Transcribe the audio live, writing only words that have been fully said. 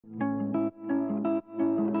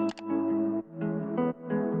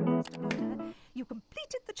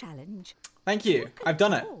challenge. Thank you. I've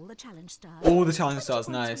done it. All the challenge stars. All the challenge stars.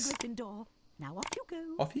 Nice. Now off you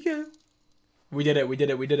go. Off you go. We did it. We did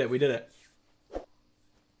it. We did it. We did it.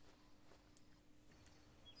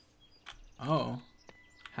 Oh.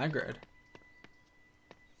 Hagrid.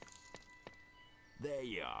 There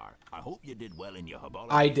you are. I hope you did well in your herbology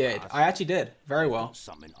I did. class. I actually did. Very well. Got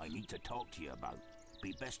something I need to talk to you about.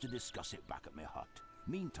 Be best to discuss it back at my hut.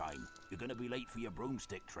 Meantime, you're gonna be late for your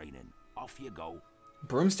broomstick training. Off you go.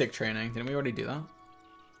 Broomstick training. Didn't we already do that?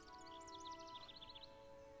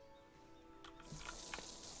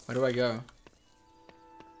 Where do I go?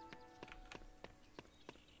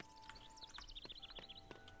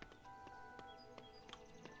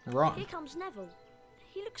 Wrong. Here comes Neville.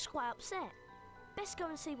 He looks quite upset. Best go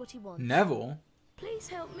and see what he wants. Neville? Please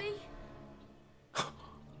help me.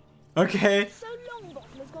 Okay. So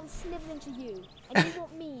Longbottom has gone slithering to you, and you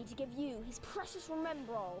want me to give you his precious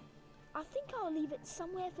Remembrall. I think I'll leave it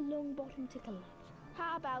somewhere for Longbottom to collect.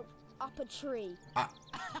 How about up a tree?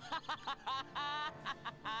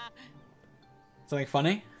 Something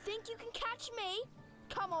funny? Think you can catch me?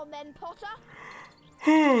 Come on then, Potter.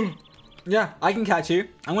 Yeah, I can catch you.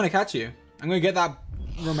 I'm gonna catch you. I'm gonna get that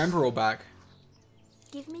Remembrall back.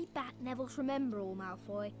 Give me back Neville's Remembrall,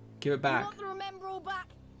 Malfoy. Give it back. You want the Remembrall back?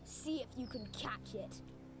 See if you can catch it.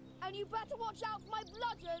 And you better watch out for my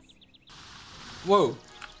bludgers. Whoa.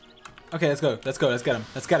 Okay, let's go. Let's go. Let's get him.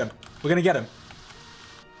 Let's get him. We're gonna get him.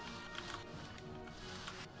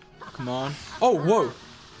 Come on. Oh, whoa.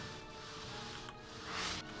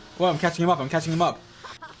 Whoa, I'm catching him up. I'm catching him up.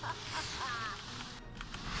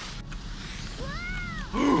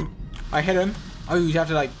 I hit him. Oh, you have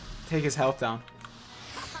to, like, take his health down.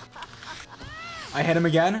 I hit him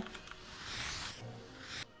again.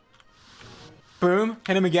 Boom.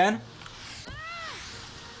 Hit him again.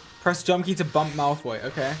 Press jump key to bump Malfoy.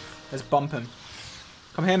 Okay. Let's bump him.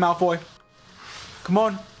 Come here, Malfoy. Come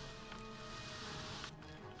on.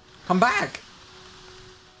 Come back.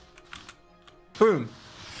 Boom.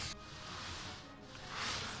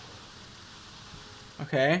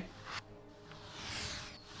 Okay.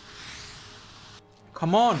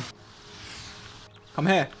 Come on. Come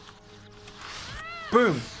here.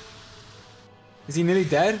 Boom. Is he nearly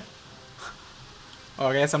dead? Oh,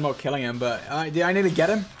 I guess I'm not killing him, but did I nearly get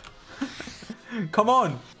him? Come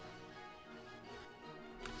on.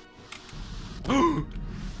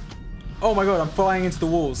 Oh my god, I'm flying into the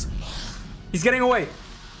walls. He's getting away.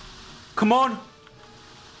 Come on.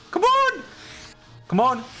 Come on. Come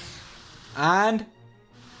on. And...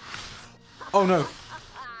 oh no.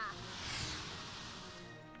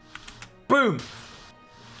 Boom.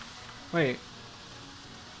 Wait.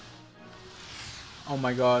 Oh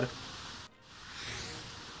my god.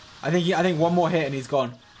 I think one more hit and he's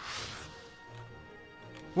gone.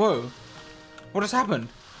 Whoa. What just happened?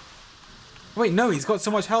 Wait, no, he's got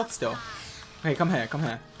so much health still. Okay, come here, come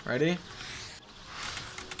here. Ready?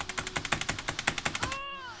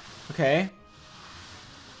 Okay.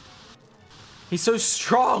 He's so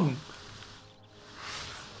strong.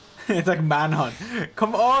 It's like manhunt.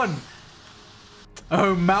 Come on.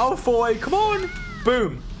 Oh, Malfoy, come on.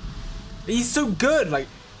 Boom. He's so good. Like,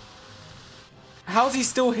 how's he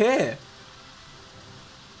still here?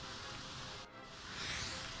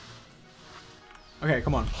 Okay,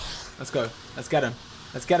 come on. Let's go. Let's get him.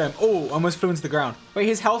 Let's get him. Oh, almost flew into the ground. Wait,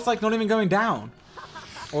 his health's like not even going down.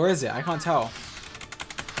 Or is it? I can't tell.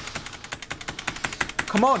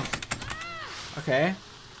 Come on. Okay.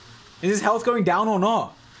 Is his health going down or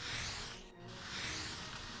not?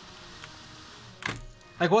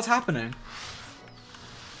 Like, what's happening?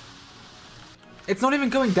 It's not even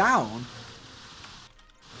going down.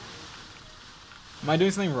 Am I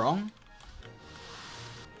doing something wrong?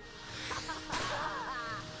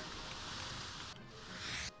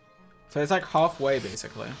 So it's like halfway,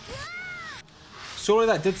 basically. Surely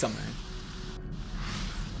that did something.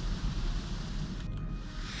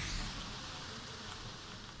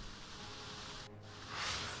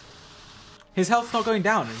 His health's not going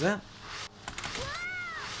down, is it?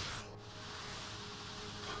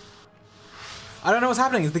 I don't know what's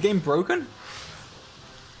happening. Is the game broken?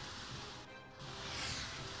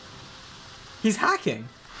 He's hacking.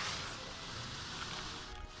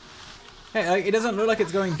 Hey, like, it doesn't look like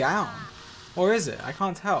it's going down. Or is it? I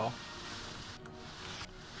can't tell.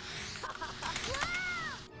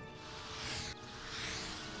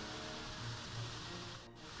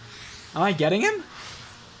 Am I getting him?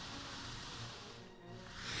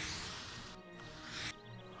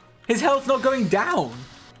 His health's not going down.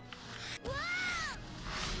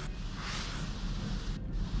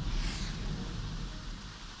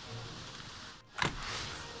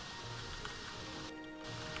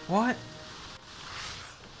 What?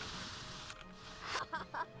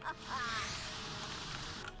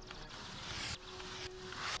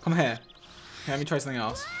 Come here. Okay, let me try something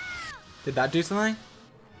else. Did that do something?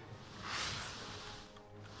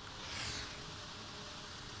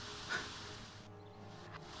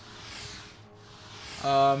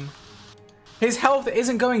 His health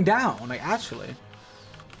isn't going down, like, actually.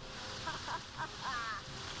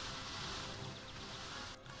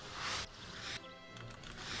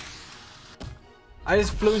 I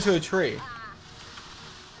just flew into a tree.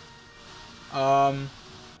 What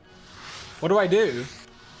do I do?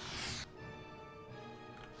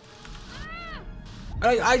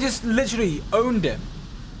 I just literally owned him.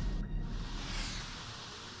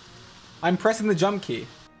 I'm pressing the jump key.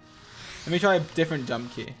 Let me try a different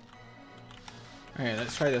jump key. Okay,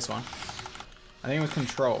 let's try this one. I think it was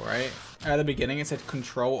control, right? At the beginning it said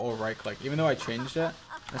control or right click. Even though I changed it,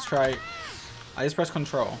 let's try. I just press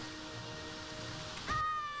control.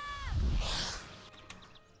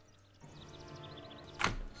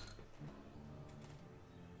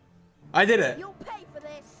 I did it. You'll pay for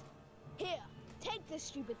this. Here, take this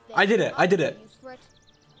stupid thing. I did it. I did it.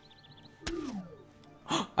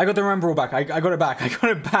 I got the remember all back. I got it back. I got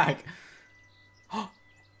it back.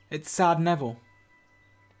 It's Sad Neville.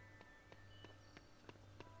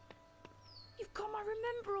 You've got my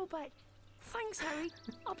remember all back. Thanks, Harry.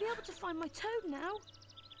 I'll be able to find my toad now.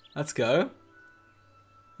 Let's go.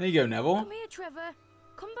 There you go, Neville. Come here, Trevor.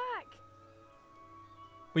 Come back.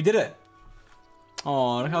 We did it.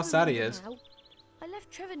 Oh, look how sad he is. Now, I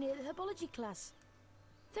left Trevor near the herbology class.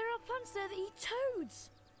 There are plants there that eat toads.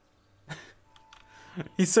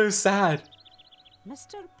 He's so sad.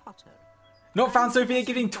 Mr. Potter. Not found Sophia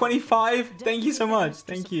giving 25. Thank you so much.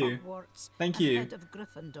 Thank you. Thank you. Head of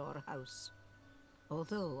Gryffindor House.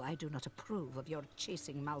 Although I do not approve of your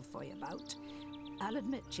chasing Malfoy about, I'll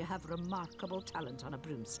admit you have remarkable talent on a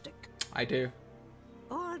broomstick. I do.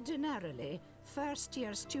 Ordinarily,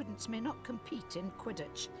 first-year students may not compete in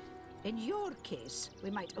Quidditch. In your case,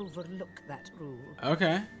 we might overlook that rule.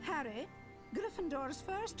 Okay. Harry, Gryffindor's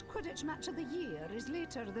first Quidditch match of the year is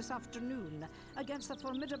later this afternoon against the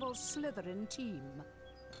formidable Slytherin team.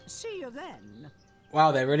 See you then.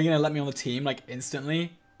 Wow, they're really gonna let me on the team like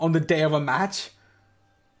instantly on the day of a match.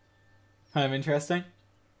 Kind of interesting.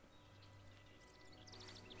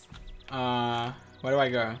 Where do I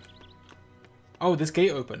go? Oh, this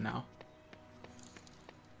gate opened now.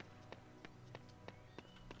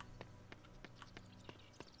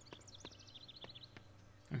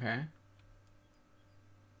 Okay.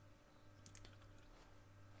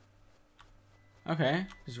 Okay,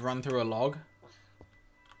 just run through a log.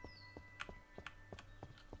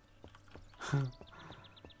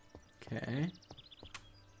 Okay.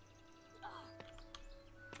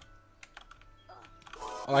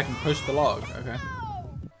 Oh, I can push the log. Okay.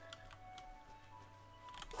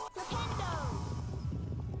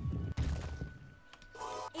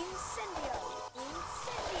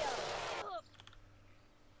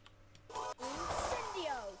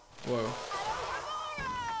 Whoa.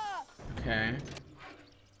 Okay.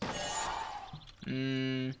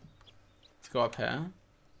 Let's go up here.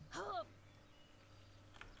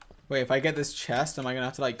 Wait, if I get this chest, am I gonna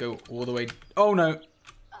have to like go all the way? Oh no.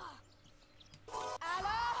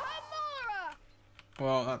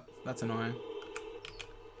 Well, that's annoying.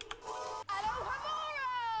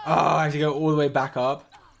 Oh, I have to go all the way back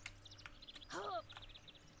up.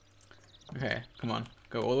 Okay, come on.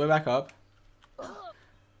 Go all the way back up.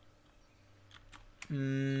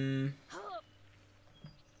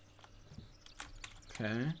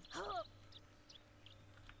 Okay.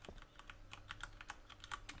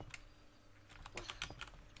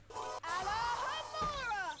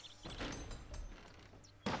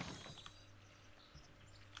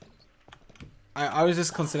 I was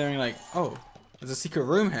just considering like, oh, there's a secret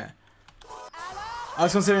room here. I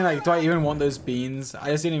was considering like, do I even want those beans? I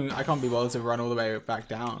just didn't even, I can't be bothered to run all the way back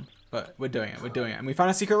down. But we're doing it, we're doing it. And we found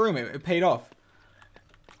a secret room, it paid off.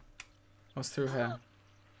 What's through here?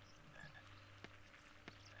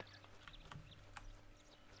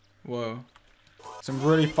 Whoa. Some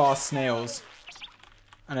really fast snails.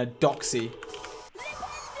 And a doxy.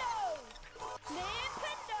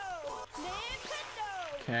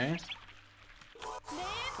 Okay.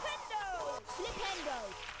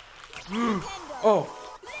 Oh!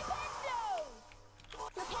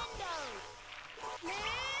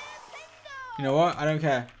 You know what? I don't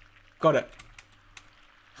care. Got it.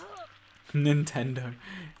 Nintendo.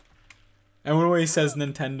 Everyone always says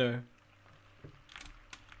Nintendo.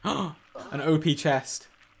 An OP chest.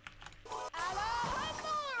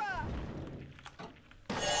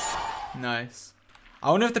 Nice.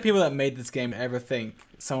 I wonder if the people that made this game ever think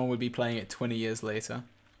someone would be playing it 20 years later.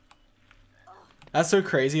 That's so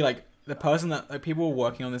crazy. Like, the person that, like, people were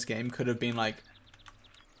working on this game could have been like,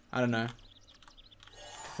 I don't know,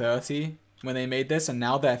 30 when they made this, and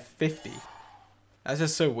now they're 50. That's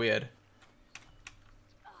just so weird.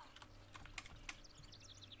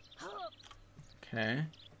 Okay.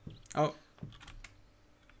 Oh.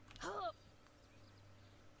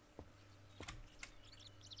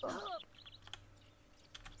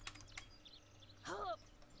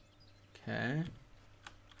 Okay.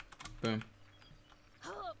 Boom.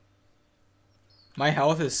 My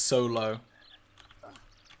health is so low.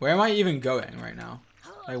 Where am I even going right now?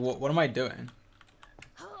 Like, what am I doing?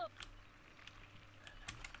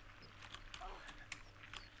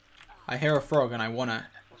 I hear a frog and I want it.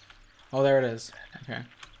 Oh, there it is. Okay.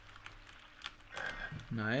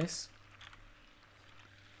 Nice.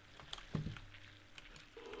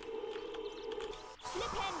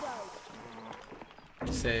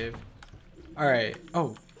 Save. Alright.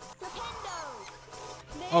 Oh.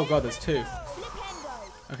 Oh god, there's two.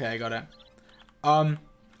 Okay, I got it. I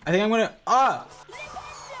think I'm gonna...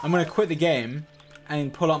 I'm gonna quit the game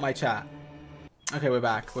and pull up my chat. Okay, we're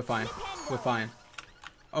back. We're fine. We're fine.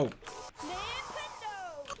 Oh.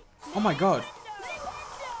 Oh my god.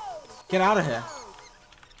 Get out of here.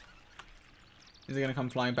 Is it gonna come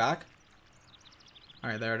flying back?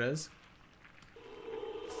 Alright, there it is.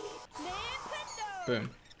 Boom.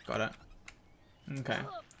 Got it. Okay.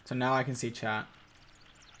 So now I can see chat.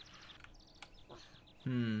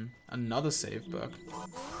 Another save book.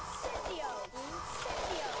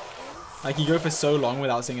 Like, you go for so long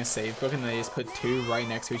without seeing a save book and they just put two right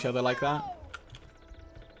next to each other like that.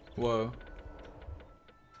 Whoa.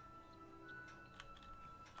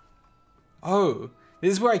 Oh,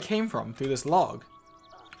 this is where I came from, through this log.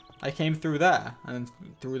 I came through there, and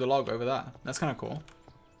then through the log over there. That's kind of cool.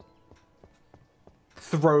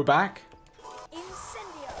 Throwback.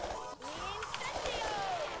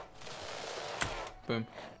 Boom.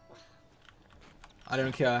 I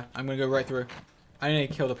don't care. I'm gonna go right through. I need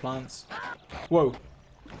to kill the plants. Whoa.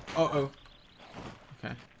 Uh-oh.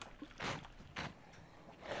 Okay.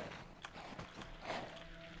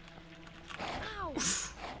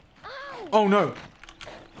 Oh no.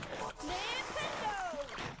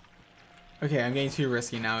 Okay, I'm getting too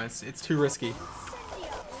risky now. It's too risky.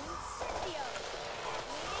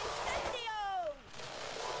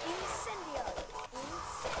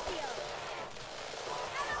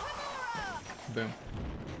 Boom.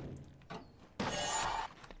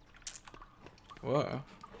 Whoa.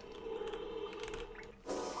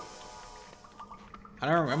 I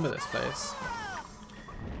don't remember this place.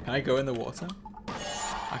 Can I go in the water?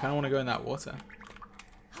 I kind of want to go in that water.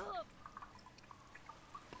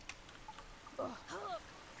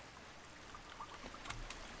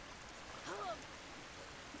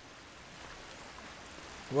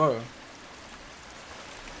 Whoa.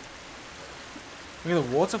 Look at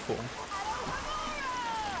the waterfall.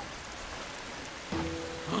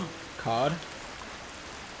 Card.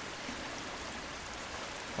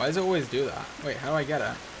 Why does it always do that? Wait, how do I get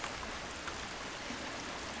it?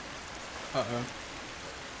 Uh-oh.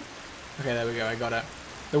 Okay, there we go, I got it.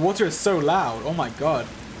 The water is so loud, oh my god.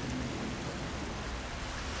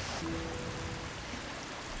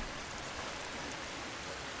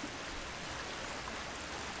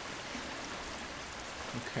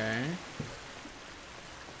 Okay.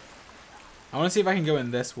 I want to see if I can go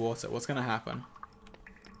in this water. What's going to happen?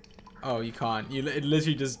 Oh, you can't. It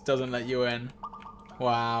literally just doesn't let you in.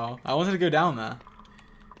 Wow. I wanted to go down there.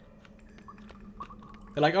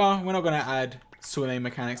 They're like, oh, we're not going to add swimming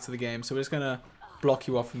mechanics to the game, so we're just going to block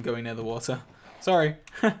you off from going near the water. Sorry.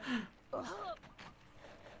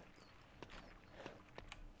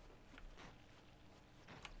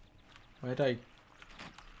 Where did I...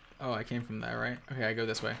 Oh, I came from there, right? Okay, I go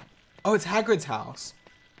this way. Oh, it's Hagrid's house.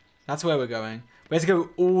 That's where we're going. We have to go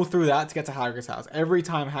all through that to get to Hagrid's house. Every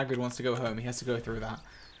time Hagrid wants to go home, he has to go through that.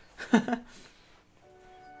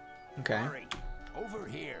 Okay. Harry, over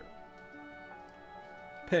here.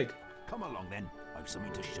 Pig. Come along then. I've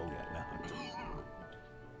something to show you at my hunt.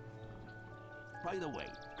 By the way,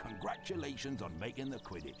 congratulations on making the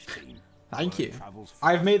Quidditch team. Thank you.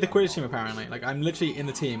 I've made the Quidditch team apparently. Like, I'm literally in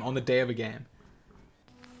the team on the day of a game.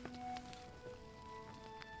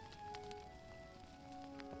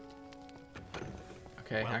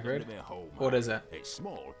 Okay, Hagrid. What is it? It's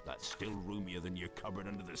small, but still roomier than your cupboard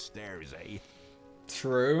under the stairs, eh?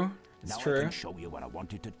 True. It's true. I can show you what I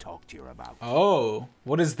wanted to talk to you about. Oh,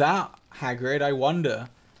 what is that, Hagrid? I wonder.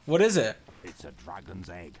 What is it? It's a dragon's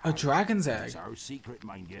egg. A dragon's egg? It's our secret,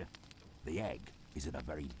 mind you. The egg is at a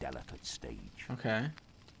very delicate stage. Okay.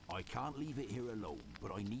 I can't leave it here alone,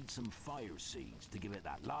 but I need some fire seeds to give it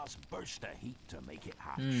that last burst of heat to make it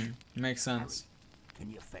hatch. Makes sense.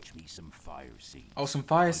 Can you fetch me some fire seeds? Oh, some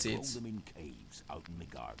fire I seeds. grow them in caves out in my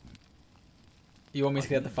garden. You want me to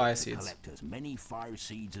get the I fire need you to seeds? collect as many fire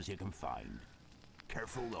seeds as you can find.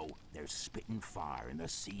 Careful though, they're spitting fire and the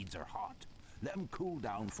seeds are hot. Let them cool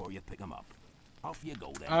down before you pick them up. Off you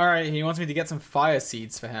go then. Alright, he wants me to get some fire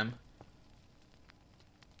seeds for him.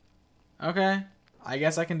 Okay. I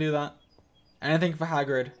guess I can do that. Anything for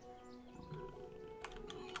Hagrid.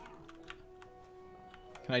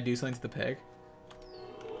 Can I do something to the pig?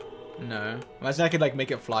 No. Imagine I could like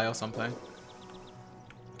make it fly or something.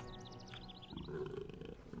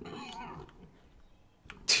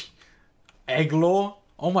 Egg law?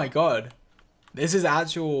 Oh my god. This is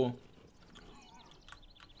actual...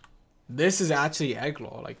 This is actually egg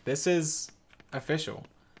law. Like, this is official.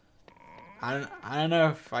 I don't know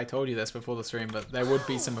if I told you this before the stream, but there would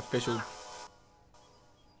be some official...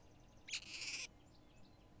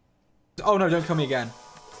 Oh no, don't kill me again.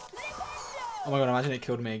 Oh my god, imagine it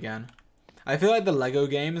killed me again. I feel like the Lego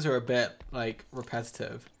games are a bit, like,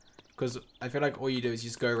 repetitive. Because I feel like all you do is you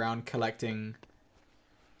just go around collecting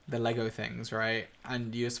the Lego things, right?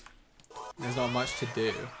 And you just... There's not much to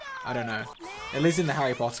do. I don't know. At least in the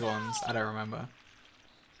Harry Potter ones, I don't remember.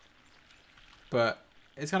 But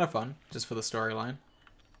it's kind of fun, just for the storyline.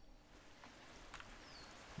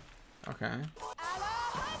 Okay.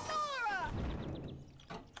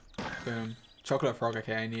 Boom. Chocolate frog,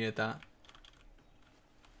 okay, I needed that.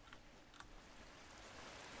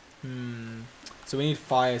 So we need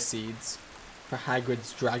fire seeds for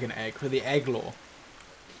Hagrid's dragon egg, for the egg law.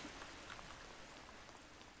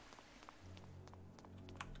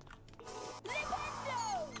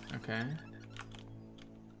 Okay.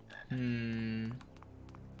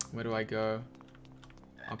 Where do I go?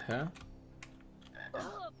 Up here?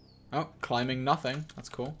 Oh, climbing nothing. That's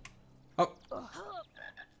cool. Oh.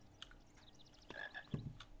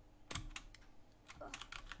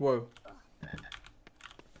 Whoa.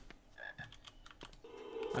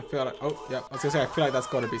 I feel like... Oh, yeah. I was gonna say, I feel like that's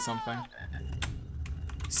gotta be something.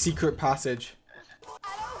 Secret passage.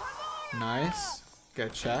 Nice. Get a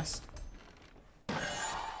chest.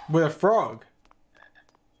 With a frog.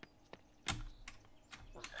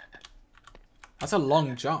 That's a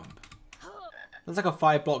long jump. That's like a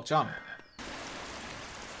 5-block jump.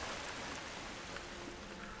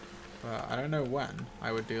 But I don't know when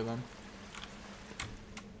I would do them.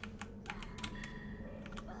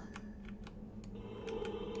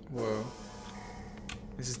 Whoa.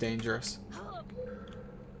 This is dangerous.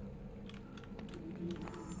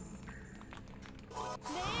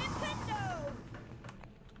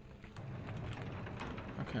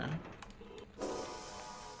 Okay.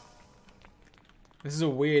 This is a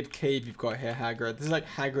weird cave you've got here, Hagrid. This is like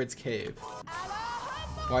Hagrid's cave.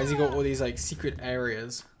 Why has he got all these like secret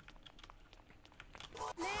areas?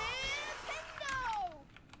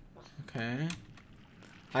 Okay.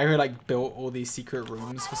 Hagrid like built all these secret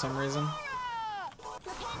rooms for some reason.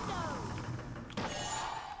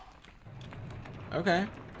 Okay,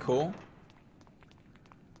 cool.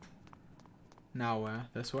 Now where?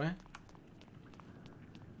 This way?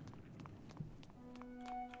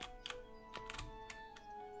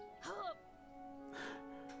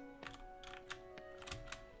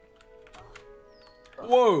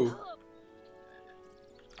 Whoa!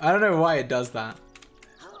 I don't know why it does that.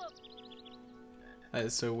 That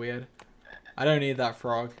is so weird. I don't need that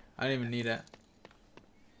frog. I don't even need it.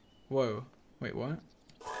 Whoa. Wait, what?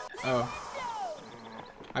 Oh.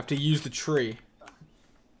 I have to use the tree.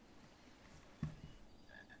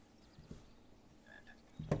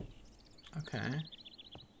 Okay.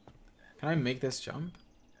 Can I make this jump?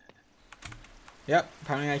 Yep,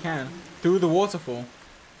 apparently I can. Through the waterfall.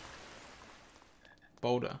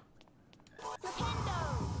 Boulder.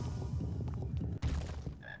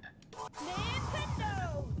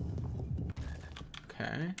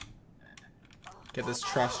 Okay. Get this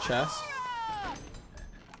trash chest.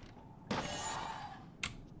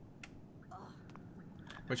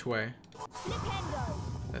 Which way?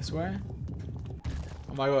 This way?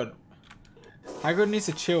 Oh my god. Hagrid needs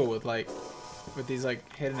to chill with with these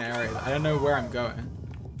like hidden areas. I don't know where I'm going.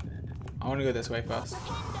 I want to go this way first.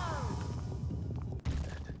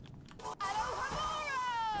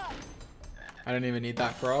 I don't even need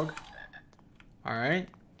that frog. Alright.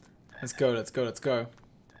 Let's go, let's go, let's go.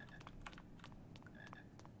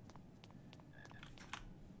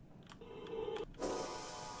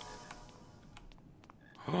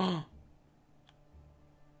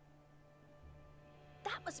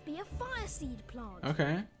 That must be a fire seed plant.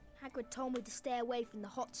 Okay. Hagrid told me to stay away from the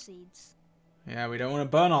hot seeds. Yeah, we don't want to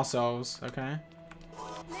burn ourselves, okay?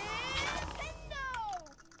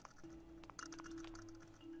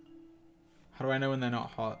 How do I know when they're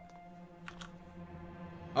not hot?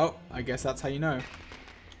 Oh, I guess that's how you know.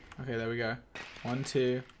 Okay, there we go. 1,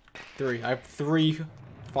 2, 3. I have 3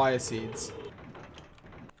 fire seeds.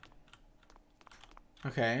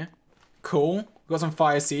 Okay. Cool. Got some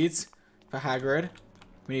fire seeds for Hagrid.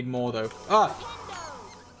 We need more though. Ah!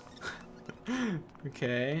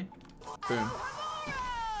 Okay. Boom.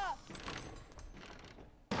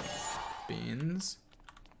 Beans.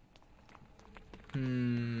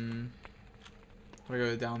 Do I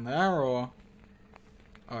go down there or?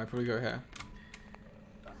 Oh, I probably go here.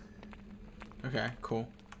 Okay, cool.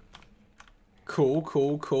 Cool,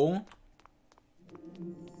 cool, cool.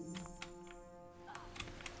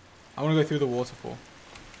 I want to go through the waterfall.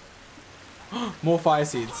 More fire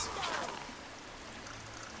seeds.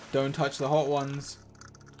 Don't touch the hot ones.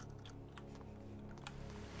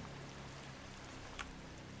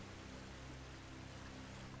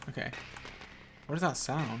 Okay. What does that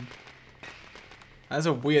sound? That's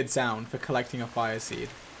a weird sound for collecting a fire seed.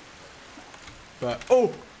 But,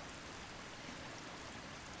 oh!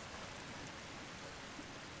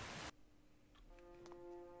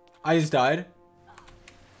 I just died.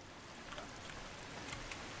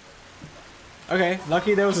 Okay,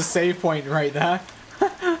 lucky there was a save point right there.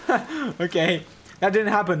 Okay, that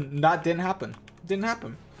didn't happen. That didn't happen. Didn't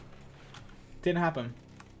happen. Didn't happen.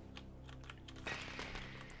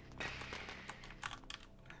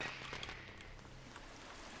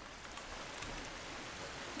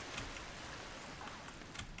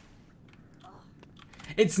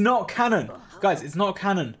 It's not canon. Guys, it's not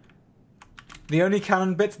canon. The only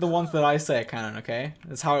canon bits are the ones that I say are canon, okay?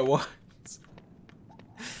 That's how it works.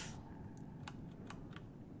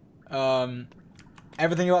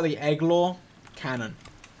 Everything about the egg lore, canon.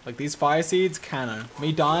 Like these fire seeds, canon.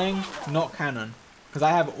 Me dying, not canon. Because I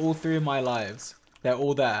have all 3 of my lives. They're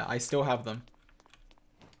all there. I still have them.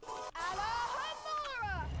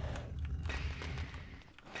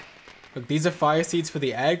 Look, these are fire seeds for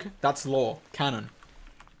the egg. That's lore, canon.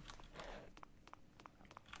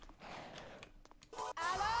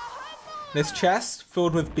 This chest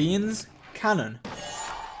filled with beans, canon.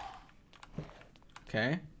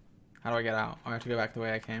 Okay. How do I get out? I have to go back the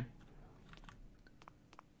way I came.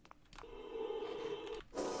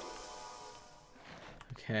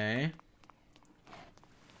 Okay.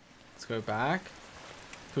 Let's go back.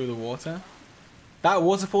 Through the water. That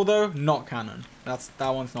waterfall though, not canon. That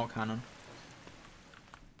one's not canon.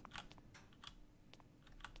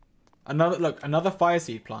 Another fire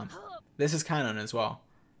seed plant. This is canon as well.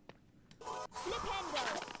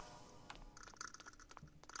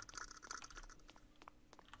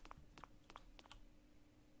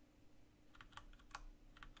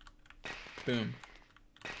 Boom.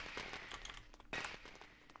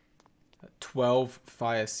 12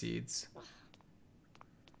 fire seeds.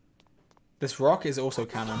 This rock is also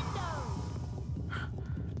canon.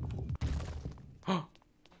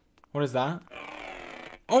 What is that?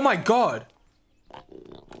 Oh my god!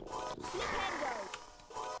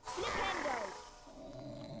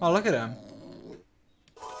 Oh, look at him.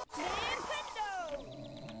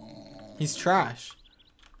 He's trash.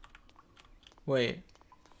 Wait.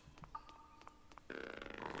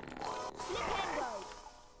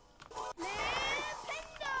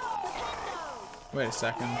 Wait a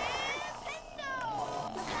second.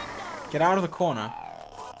 Get out of the corner.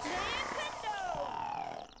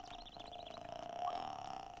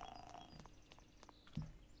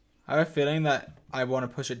 I have a feeling that I want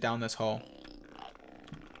to push it down this hole.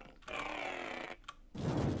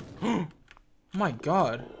 Oh my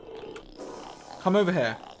god. Come over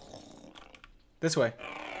here. This way.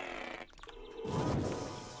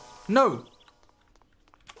 No!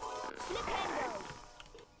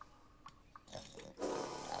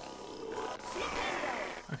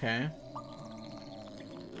 Okay.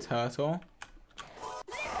 Turtle.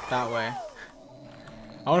 That way.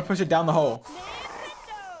 I want to push it down the hole.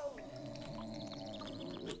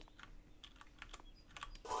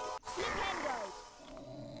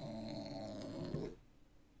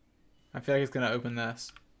 I feel like it's going to open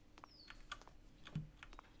this.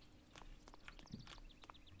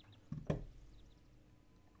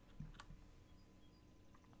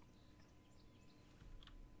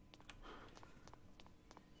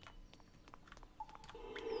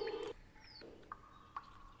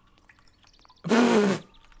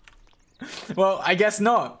 Well, I guess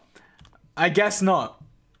not. I guess not.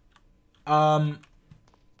 Alright,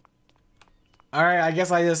 I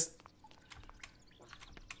guess I just...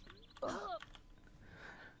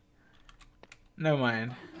 Never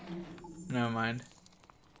mind. Never mind.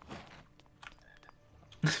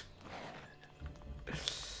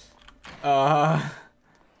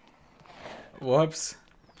 Whoops.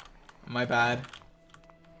 My bad.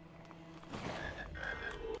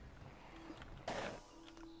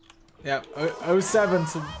 Yep, 07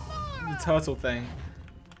 to the turtle thing.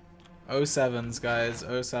 07s, guys.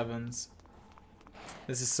 07s.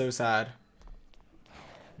 This is so sad.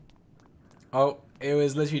 Oh, it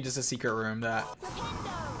was literally just a secret room that...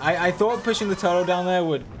 I thought pushing the turtle down there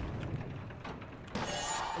would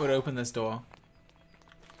open this door.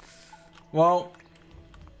 Well,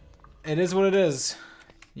 it is what it is.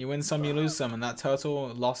 You win some, you lose some, and that turtle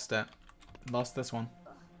lost it. Lost this one.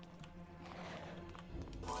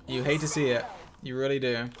 You hate to see it. You really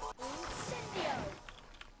do.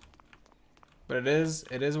 But it is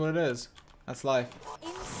what it is. That's life.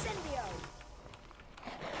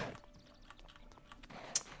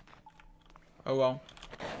 Oh well.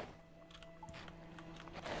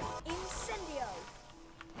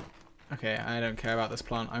 Okay, I don't care about this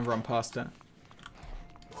plant. I run past it.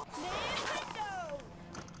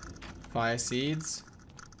 Fire seeds.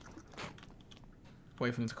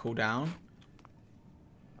 Wait for them to cool down.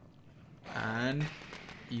 And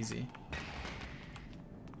easy.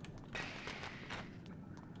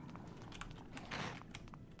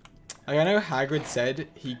 Like, I know Hagrid said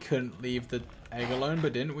he couldn't leave the egg alone,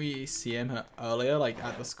 but didn't we see him earlier, like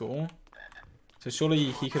at the school? So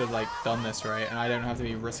surely he could have like done this, right? And I don't have to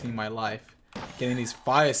be risking my life getting these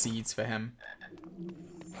fire seeds for him.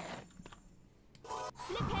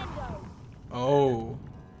 Oh.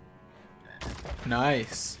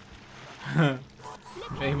 Nice.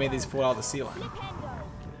 He made these fall out the ceiling.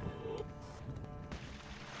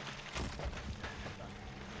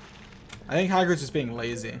 I think Hagrid's just being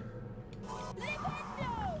lazy.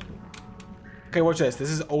 Okay, watch this. This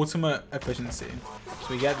is ultimate efficiency.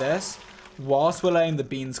 So we get this. Whilst we're letting the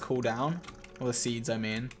beans cool down, or the seeds, I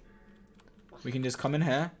mean, we can just come in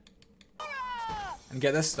here and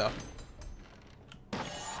get this stuff.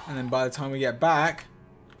 And then by the time we get back,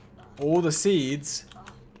 all the seeds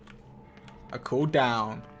are cooled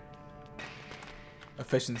down.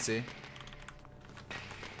 Efficiency.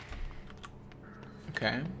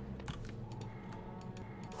 Okay.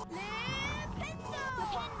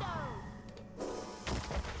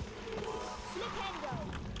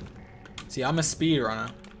 See, I'm a speedrunner.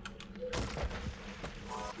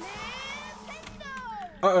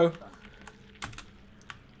 Uh-oh.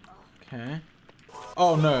 Okay.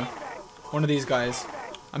 Oh, no. One of these guys.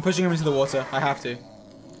 I'm pushing him into the water. I have to.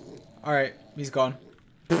 Alright, he's gone.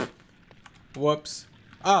 Whoops.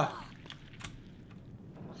 Ah!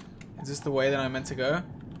 Is this the way that I'm meant to go?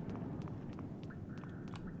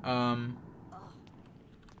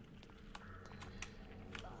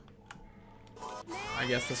 I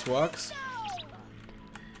guess this works.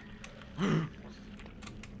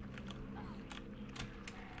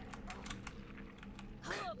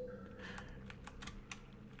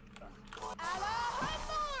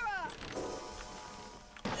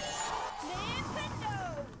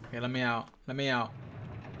 Okay, let me out. Let me out.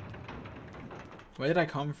 Where did I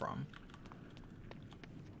come from?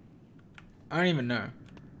 I don't even know.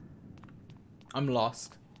 I'm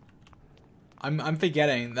lost. I'm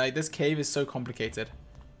forgetting. Like, this cave is so complicated.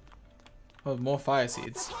 Oh, more fire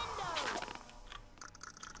seeds.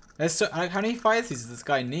 There's so, like, how many fire seeds does this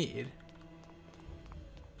guy need?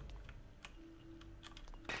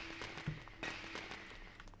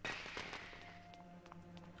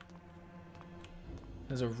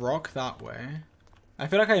 There's a rock that way. I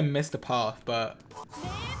feel like I missed a path, but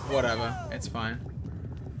whatever. It's fine.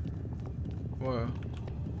 Whoa.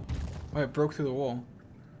 Oh, it broke through the wall.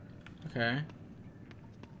 Okay.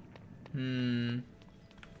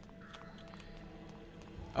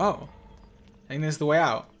 Oh. I think this is the way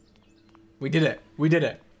out. We did it. We did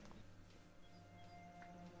it.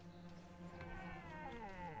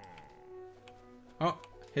 Oh,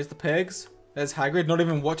 here's the pigs. There's Hagrid, not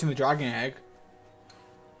even watching the dragon egg.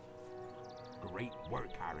 Great work,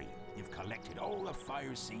 Harry. You've collected all the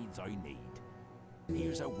fire seeds I need.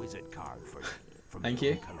 Here's a wizard card for you. From Thank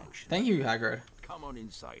your you. collection. Thank you, Hagrid. Come on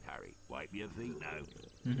inside, Harry. Wipe your feet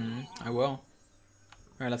now. I will.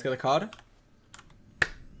 Alright, let's get the card.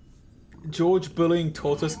 George bullying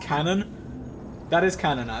tortoise cannon. That is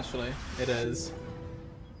canon, actually. It is.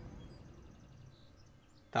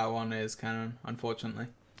 That one is canon, unfortunately.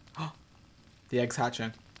 The egg's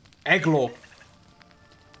hatching. Egg lore.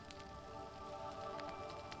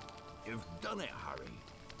 You've done it, Harry.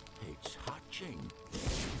 It's hatching.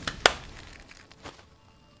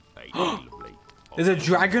 Hey, lovely. There's a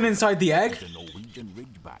dragon inside the egg? It's a Norwegian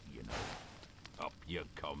ridgeback, you know. You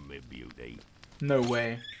come, me beauty. No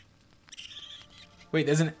way. Wait,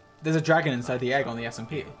 there's a dragon inside the egg on the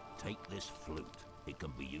SMP. Take this flute. It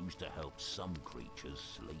can be used to help some creatures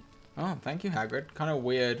sleep. Oh, thank you, Hagrid. Kind of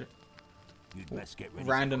weird, You'd best get ready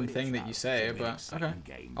random for thing Quidditch that now. you say, It's a but exciting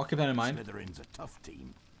okay. game. I'll keep that in mind. Slytherin's a tough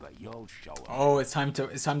team, but you'll show 'em. Oh, it's time to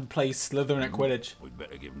play Slytherin at Quidditch. We'd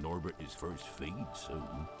better give Norbert his first feed soon.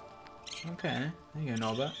 Okay, there you go,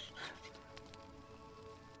 Norbert.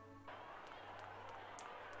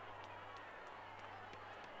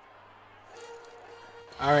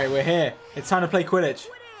 All right, we're here. It's time to play Quidditch.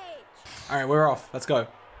 All right, we're off. Let's go.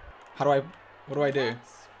 What do I do?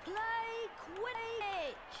 Let's play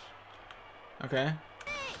Quidditch. Okay.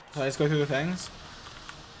 So let's go through the things.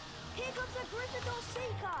 Here comes a Gryffindor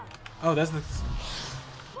Seeker. Oh, there's the.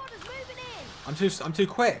 Potter's moving in. I'm too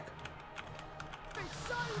quick. It's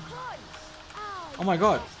so close. Oh my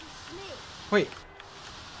God. lost his snitch. Wait.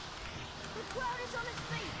 The crowd is on its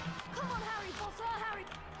feet. Come on, Harry Potter, Harry.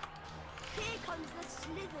 Here comes the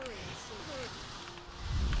Slytherin.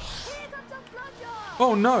 Here comes the bludger.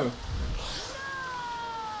 Oh no. No!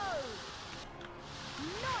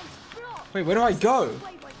 Nice block. Wait, where do I go? Wait,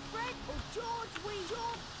 Fred or George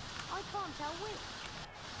Weasley? I can't tell which.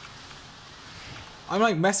 I'm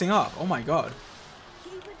like messing up. Oh my God.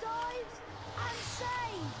 Keeper dives and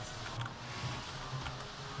saves.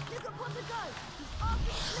 Look at Potter go. He's after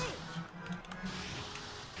the snitch.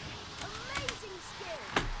 Amazing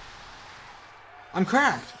skill. I'm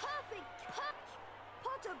cracked. Perfect catch.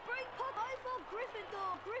 Potter, bring Potter for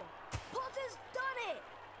Gryffindor. Potter's done it.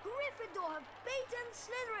 Gryffindor have beaten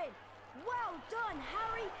Slytherin. Well done,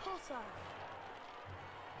 Harry Potter.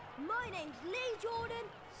 My name's Lee Jordan,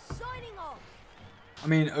 signing off. I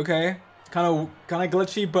mean, okay. Kind of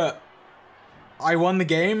glitchy, but I won the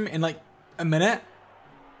game in like a minute.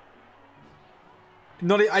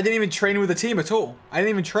 I didn't even train with the team at all. I didn't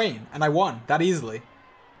even train, and I won that easily.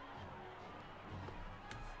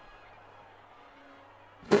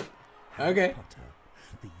 Okay. Potter,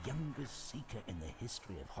 the youngest seeker in the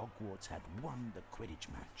history of Hogwarts, had won the Quidditch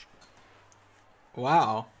match.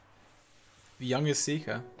 Wow. The youngest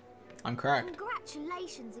seeker. I'm cracked.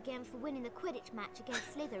 Congratulations again for winning the Quidditch match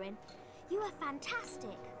against Slytherin. You are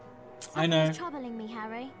fantastic. I know. Something's troubling me,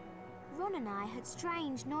 Harry. Ron and I heard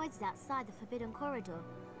strange noises outside the Forbidden Corridor.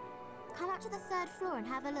 Come up to the 3rd floor and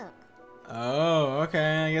have a look. Oh,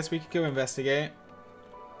 okay. I guess we could go investigate.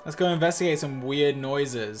 Let's go investigate some weird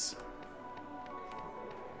noises.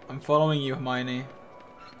 I'm following you, Hermione.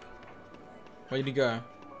 Where'd you go?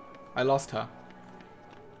 I lost her.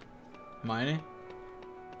 Hermione?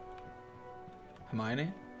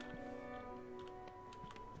 Hermione?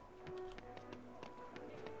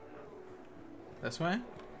 This way?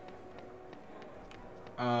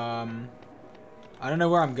 I don't know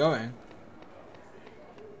where I'm going.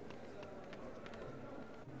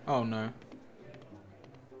 Oh no.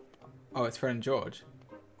 Oh, it's Fred and George.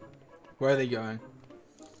 Where are they going?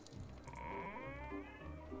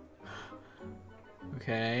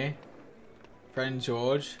 Okay. Fred and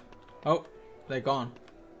George. Oh, they're gone.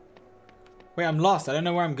 Wait, I'm lost. I don't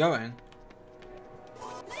know where I'm going.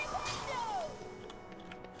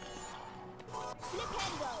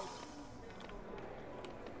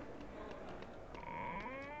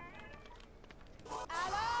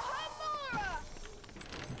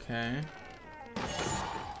 Okay.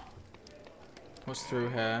 What's through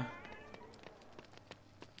here?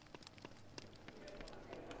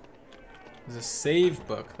 There's a save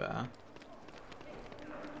book there.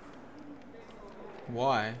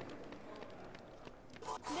 Why?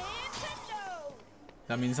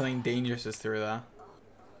 That means something dangerous is through there.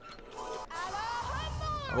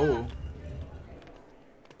 Oh.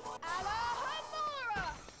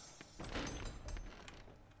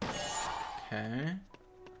 Okay.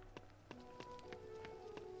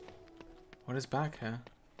 What is back here?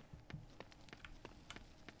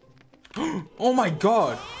 Oh my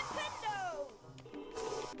god!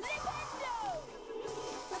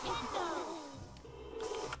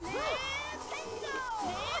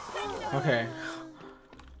 Okay.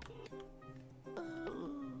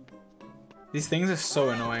 These things are so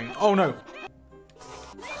annoying. Oh no!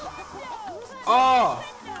 Oh!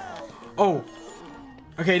 Oh!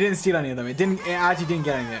 Okay, it didn't steal any of them. It actually didn't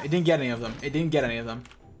get any of them. It didn't get any of them. It didn't get any of them.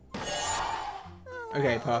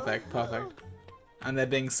 Okay, perfect, perfect. And they're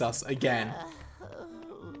being sus again.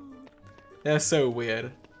 They're so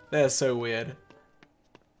weird. They're so weird.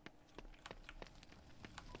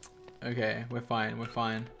 Okay, we're fine, we're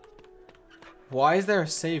fine. Why is there a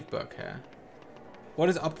save book here? What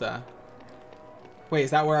is up there? Wait,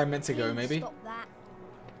 is that where I meant to go, maybe? Stop that.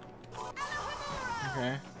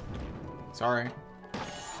 Okay. Sorry.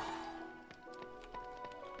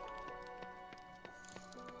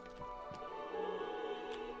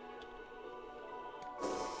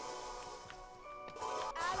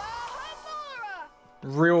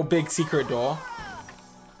 real big secret door.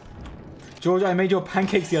 George, I made your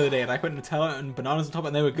pancakes the other day and I put Nutella and bananas on top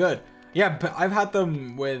and they were good. Yeah, but I've had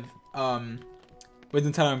them with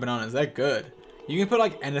Nutella and bananas. They're good. You can put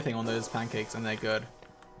like anything on those pancakes and they're good.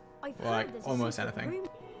 Or like almost anything.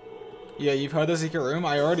 Yeah, you've heard the secret room?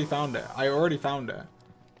 I already found it. I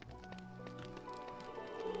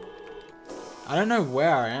don't know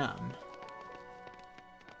where I am.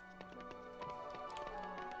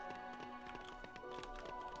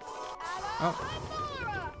 Oh.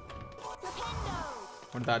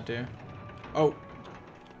 What did that do? Oh.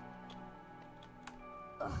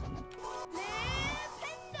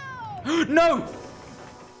 No!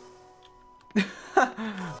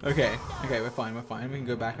 Okay, we're fine, We can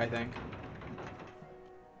go back, I think.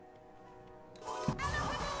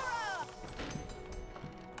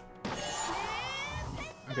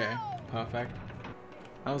 Okay, perfect.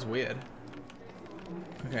 That was weird.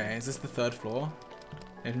 Okay, is this the 3rd floor?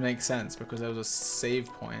 It makes sense because there was a save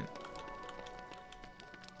point.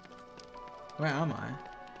 Where am I?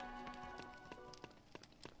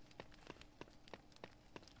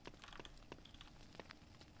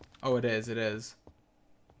 Oh, it is.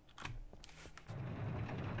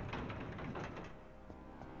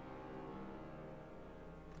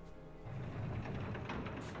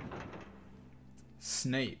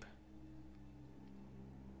 Snape.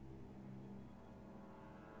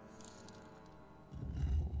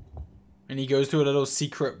 And he goes to a little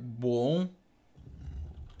secret wall.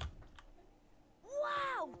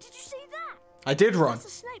 Wow! Did you see that? I did run. Professor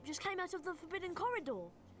Snape just came out of the Forbidden Corridor.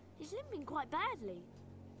 He's limping quite badly.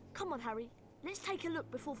 Come on, Harry. Let's take a look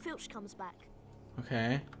before Filch comes back.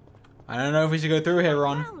 Okay. I don't know if we should go through here,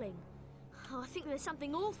 Ron. Howling. Oh, I think there's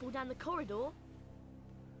something awful down the corridor.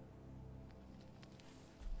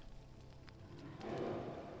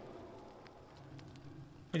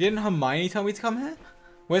 Didn't Hermione tell me to come here?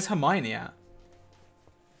 Where's Hermione at?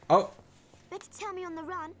 Oh. Better tell me on the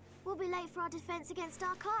run. We'll be late for our defense against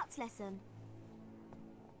dark arts lesson.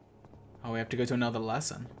 Oh, we have to go to another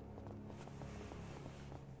lesson.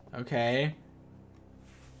 Okay.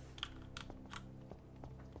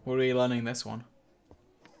 What are we learning this one?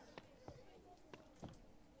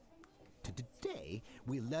 Today,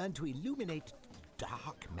 we learn to illuminate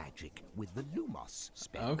dark magic with the Lumos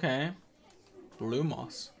spell. Okay.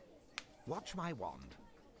 Lumos. Watch my wand.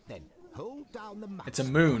 Then hold down the mouse It's a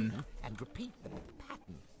moon. and repeat the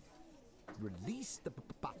pattern. Release the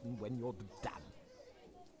button when you're done.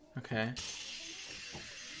 Okay.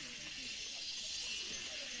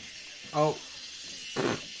 Oh.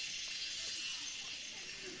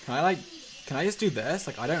 Can I just do this?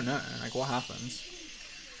 Like, I don't know. Like, what happens?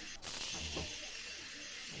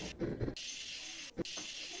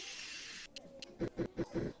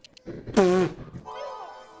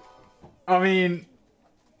 I mean...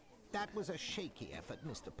 That was a shaky effort,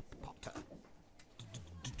 Mr. Potter.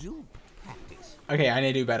 Do practice. Okay, I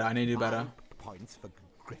need to do better. 5 points for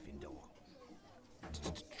Gryffindor.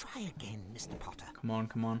 Try again, Mr. Potter. Come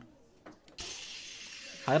on.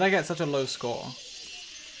 How did I get such a low score?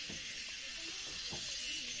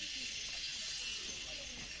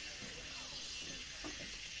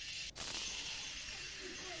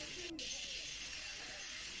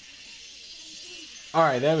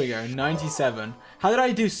 Alright, there we go. 97. How did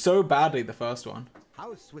I do so badly the first one?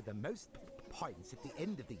 House with the most points at the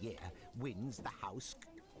end of the year wins the house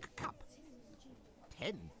cup.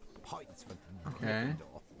 10 points for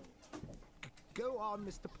Gryffindor. Go on,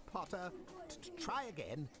 Mr. Potter. Try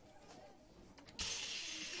again.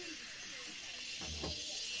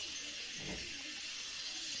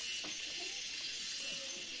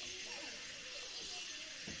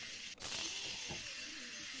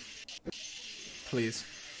 Please.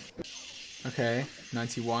 Okay,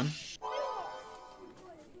 91.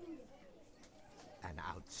 An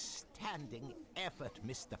outstanding effort,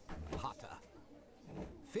 Mr. Potter.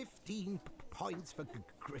 15 points for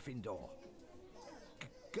Gryffindor.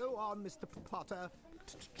 Go on, Mr. Potter.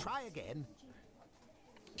 Try again.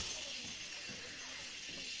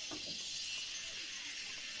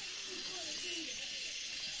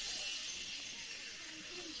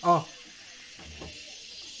 Oh.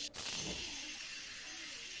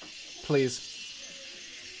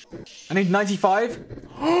 Please. I need 95.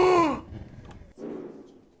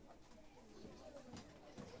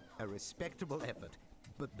 A respectable effort,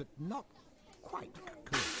 but not quite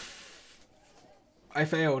good. I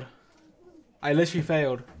failed. I literally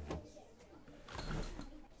failed.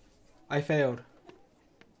 I failed.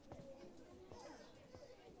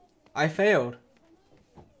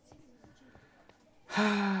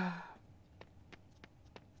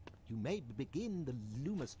 You may begin the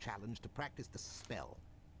Loomis challenge to practice the spell.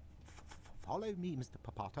 Follow me, Mr.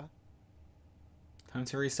 Potter. Time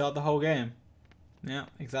to restart the whole game. Yeah,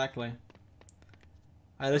 exactly.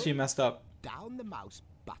 I literally messed up. Down the mouse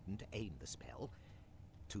button to aim the spell.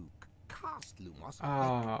 To cast Lumos,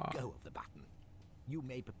 let go of the button. You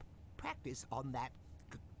may practice on that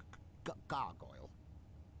gargoyle.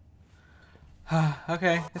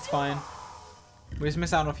 Okay, it's fine. We just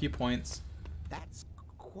missed out on a few points. That's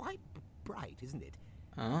quite bright, isn't it?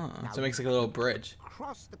 Oh, Now so it makes like a little bridge.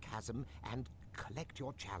 Cross the chasm and collect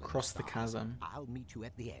your challenge. Cross the stars. chasm. I'll meet you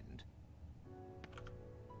at the end.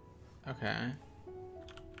 Okay.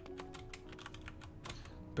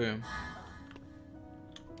 Boom.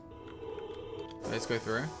 Let's go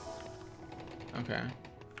through. Okay.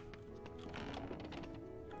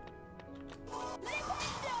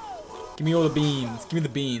 Give me all the beans. Give me the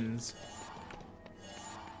beans.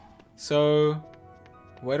 So,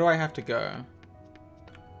 where do I have to go?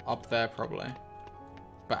 Up there, probably.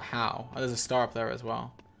 But how? Oh, there's a star up there as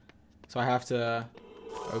well. So I have to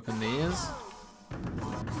open these.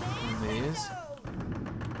 Open these.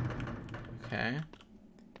 Okay.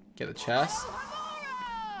 Get the chest.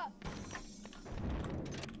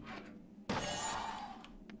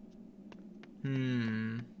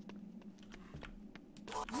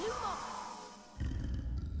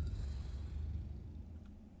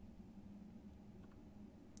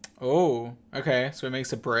 Oh, okay, so it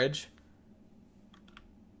makes a bridge.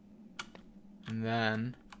 And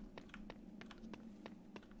then,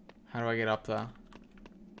 how do I get up there?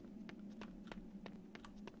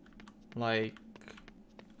 Like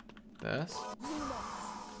this?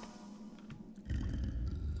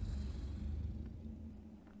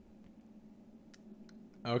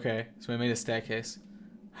 Okay, so we made a staircase.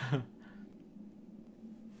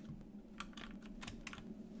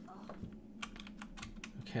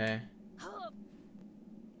 Okay.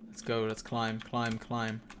 Let's go, let's climb, climb,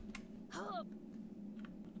 climb.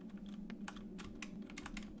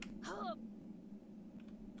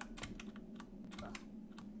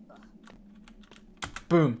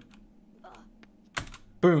 Boom.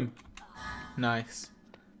 Boom. Nice.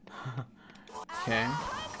 Okay.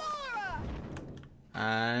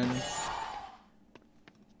 And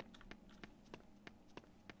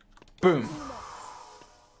boom.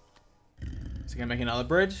 So gonna make another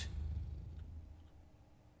bridge.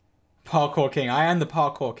 Parkour king. I am the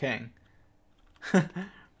parkour king.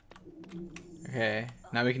 Okay.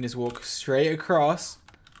 Now we can just walk straight across.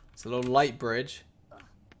 It's a little light bridge.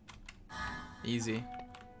 Easy.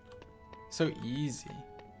 So easy.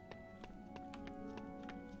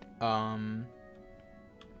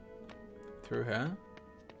 Through here.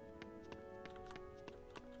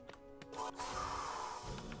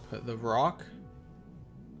 Put the rock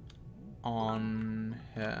on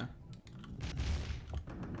here.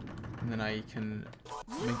 And then I can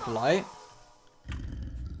make light.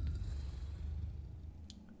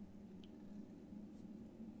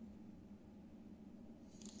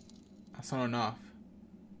 That's not enough.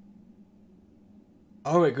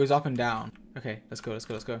 Oh, it goes up and down. Okay, let's go, let's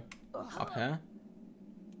go, let's go. Up here.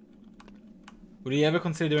 Would you ever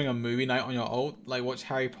consider doing a movie night on your alt? Like watch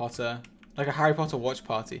Harry Potter, like a Harry Potter watch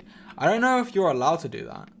party? I don't know if you're allowed to do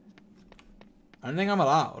that. I don't think I'm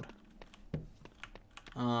allowed.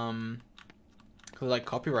 Cause like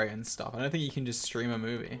copyright and stuff. I don't think you can just stream a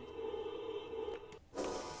movie.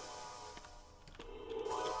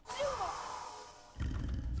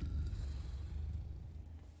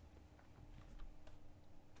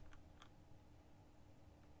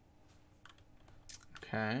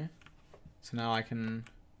 Okay. So now I can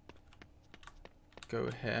go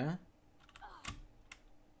here.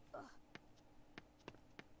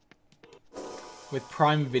 With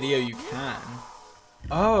Prime Video you can.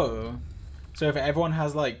 Oh. So if everyone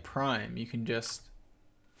has like Prime, you can just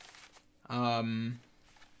you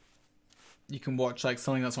can watch like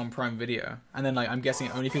something that's on Prime Video. And then like I'm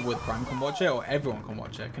guessing only people with Prime can watch it, or everyone can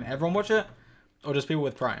watch it. Can everyone watch it? Or just people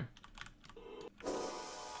with Prime?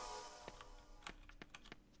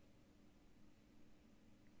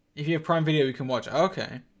 If you have Prime Video, you can watch.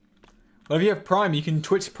 Okay. Well, if you have Prime, you can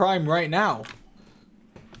Twitch Prime right now.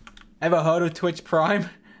 Ever heard of Twitch Prime?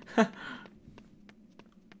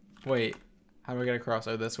 Wait. How do I get across?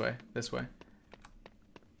 Oh, this way. This way.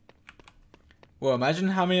 Well, imagine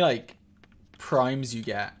how many, like, Primes you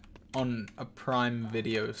get on a Prime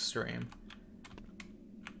Video stream.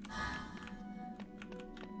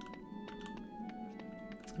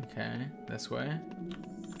 Okay. This way.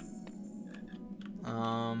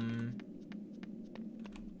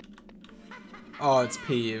 Oh, it's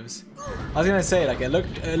Peeves. I was gonna say, like, it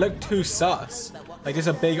looked too sus. Like just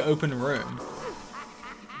a big open room.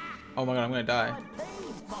 Oh my god, I'm gonna die.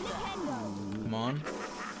 Come on.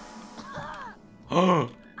 Oh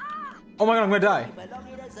my god, I'm gonna die.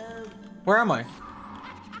 Where am I?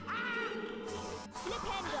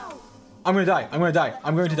 I'm gonna die. I'm gonna die.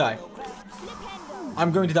 I'm going to die.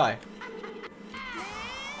 I'm going to die.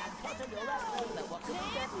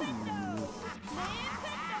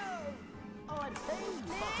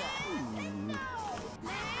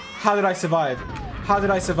 How did I survive? How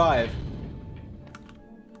did I survive?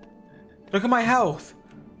 Look at my health.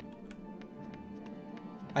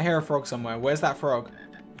 I hear a frog somewhere. Where's that frog?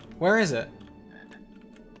 Where is it?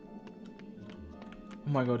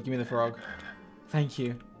 Oh my god, give me the frog. Thank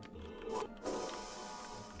you.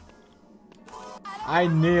 I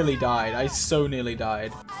nearly died. I so nearly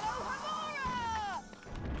died.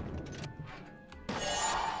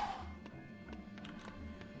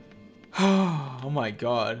 Oh my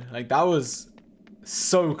god. Like, that was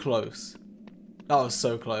so close. That was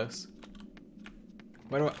so close.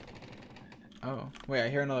 Where do I... Oh, wait, I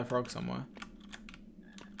hear another frog somewhere.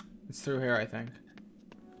 It's through here, I think.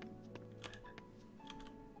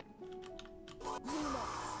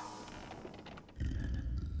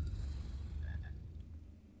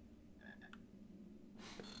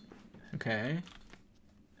 Okay.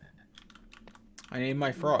 I need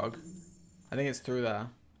my frog. I think it's through there.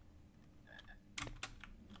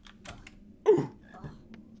 Ooh.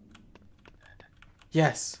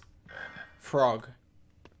 Yes. Frog.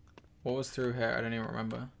 What was through here? I don't even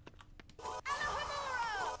remember.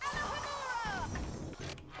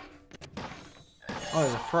 Oh,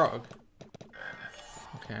 there's a frog.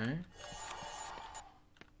 Okay.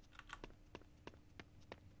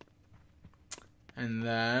 And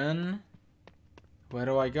then... where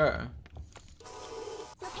do I go?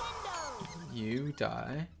 You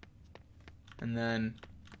die. And then...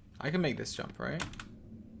 I can make this jump, right?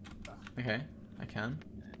 Okay, I can.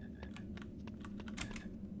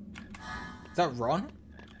 Is that Ron?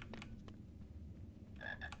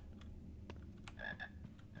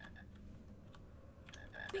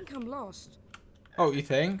 I think I'm lost. Oh, you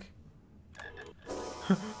think?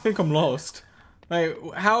 I think I'm lost. Like,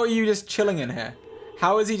 how are you just chilling in here?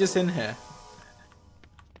 How is he just in here?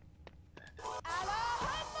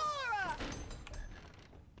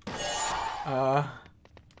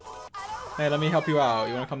 Hey, let me help you out.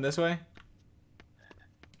 You wanna come this way?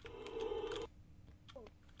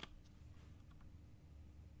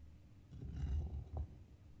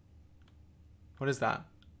 What is that?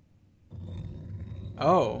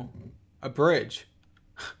 Oh, a bridge.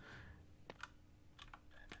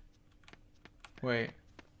 Wait,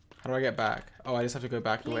 how do I get back? Oh, I just have to go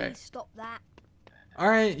back the way. Please stop that.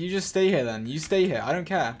 Alright, you just stay here then. You stay here. I don't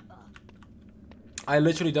care. I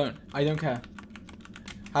literally don't. I don't care.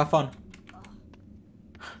 Have fun.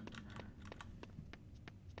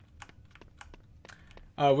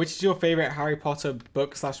 Which is your favorite Harry Potter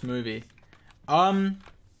book / movie? I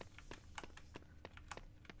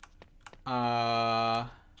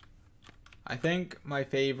think my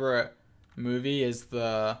favorite movie is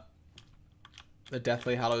the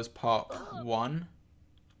Deathly Hallows Part 1.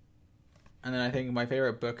 And then I think my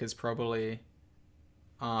favorite book is probably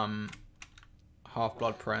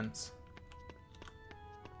Half-Blood Prince.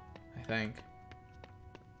 I think.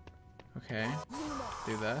 Okay.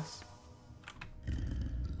 Do this.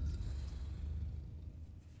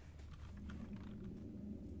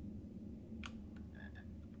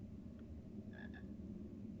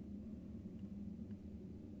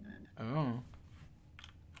 Oh.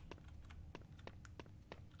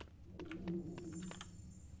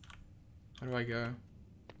 Where do I go?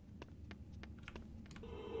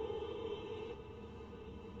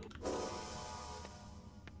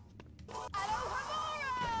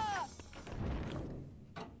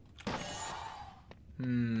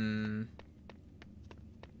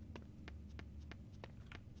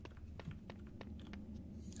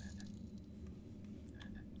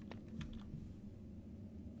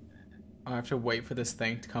 I have to wait for this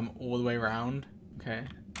thing to come all the way around. Okay.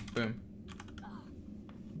 Boom.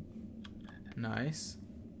 Nice.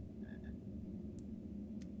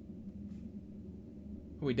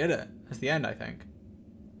 We did it. That's the end, I think.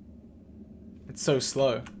 It's so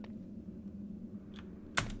slow.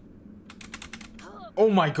 Oh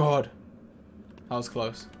my god. That was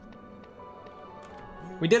close.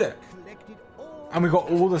 We did it. And we got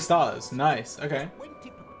all the stars. Nice. Okay.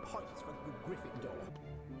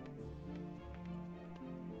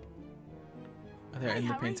 Oh, they're in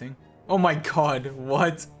the painting. Oh my god.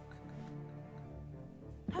 What?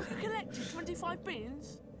 Have you collected 25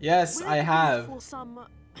 beans? Yes, I have. For some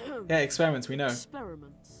Yeah, experiments, we know.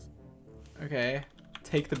 experiments. Okay.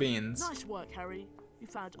 Take the beans. Nice work, Harry. You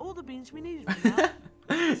found all the beans we needed right now.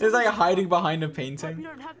 It's like hiding behind a Hope painting. you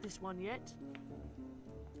don't have this one yet.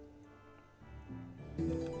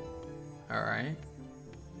 Alright.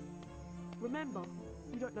 Remember,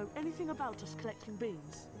 you don't know anything about us collecting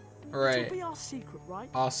beans. Right. It'll be our secret, right?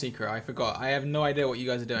 Our secret, I forgot. I have no idea what you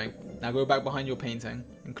guys are doing. Now go back behind your painting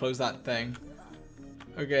and close that thing.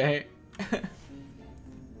 Okay.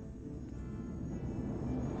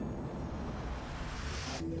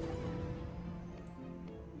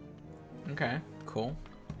 Okay, cool.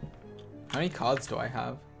 How many cards do I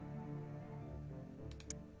have?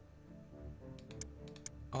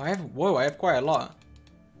 Oh, whoa, I have quite a lot.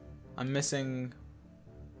 I'm missing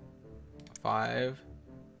 5,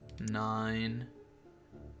 9,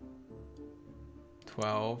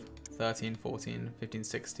 12, 13, 14, 15,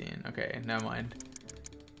 16. Okay, never mind.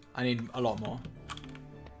 I need a lot more.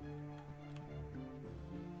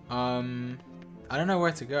 I don't know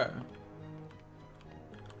where to go.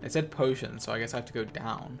 It said potion, so I guess I have to go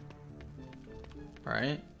down.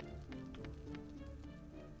 Right?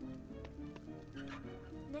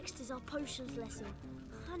 Next is our potions lesson.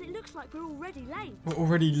 And it looks like we're already late. We're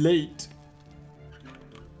already late.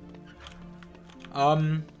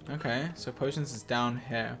 Okay, so potions is down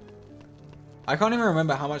here. I can't even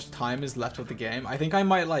remember how much time is left of the game. I think I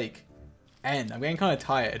might, like, end. I'm getting kind of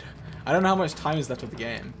tired. I don't know how much time is left of the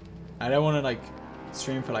game. I don't want to, like,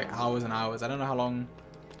 stream for, like, hours and hours. I don't know how long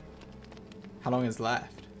is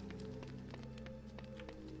left.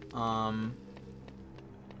 I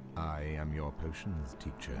am your potions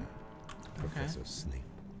teacher, Professor Snape.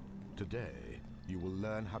 Today, you will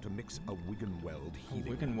learn how to mix a Wiggenweld healing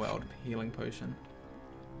Wiggenweld healing potion.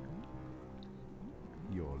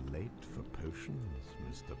 You're late for potions,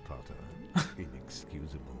 Mr. Potter.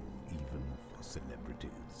 Inexcusable, even for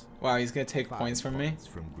celebrities. Wow, he's gonna take 5 points from me? points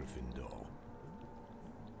from Gryffindor.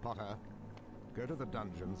 Potter, go to the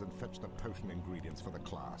dungeons and fetch the potion ingredients for the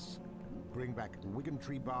class. Bring back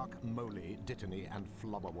Wiggentree bark, moly, dittany, and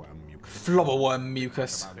flobberworm mucus. Flobberworm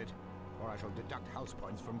mucus. About it, or I shall deduct house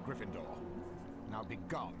points from Gryffindor. Now be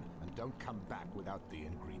gone, and don't come back without the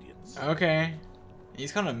ingredients. Okay.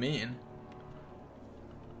 He's kind of mean.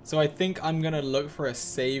 So I think I'm gonna look for a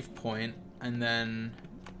save point and then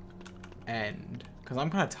end. Because I'm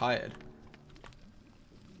kind of tired.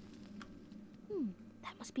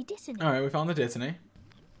 That must be Dittany. Alright, we found the Dittany.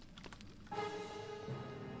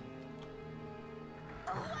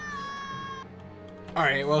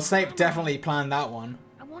 Alright, well Snape definitely planned that one.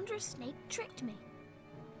 I wonder if Snape tricked me.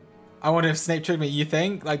 I wonder if Snape tricked me. You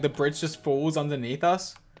think? Like the bridge just falls underneath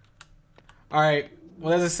us? Alright, well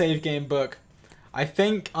there's a save game book. I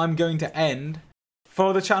think I'm going to end.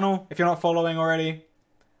 Follow the channel if you're not following already.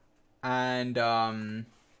 And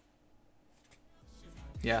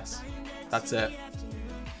yes, that's it.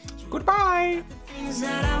 Goodbye!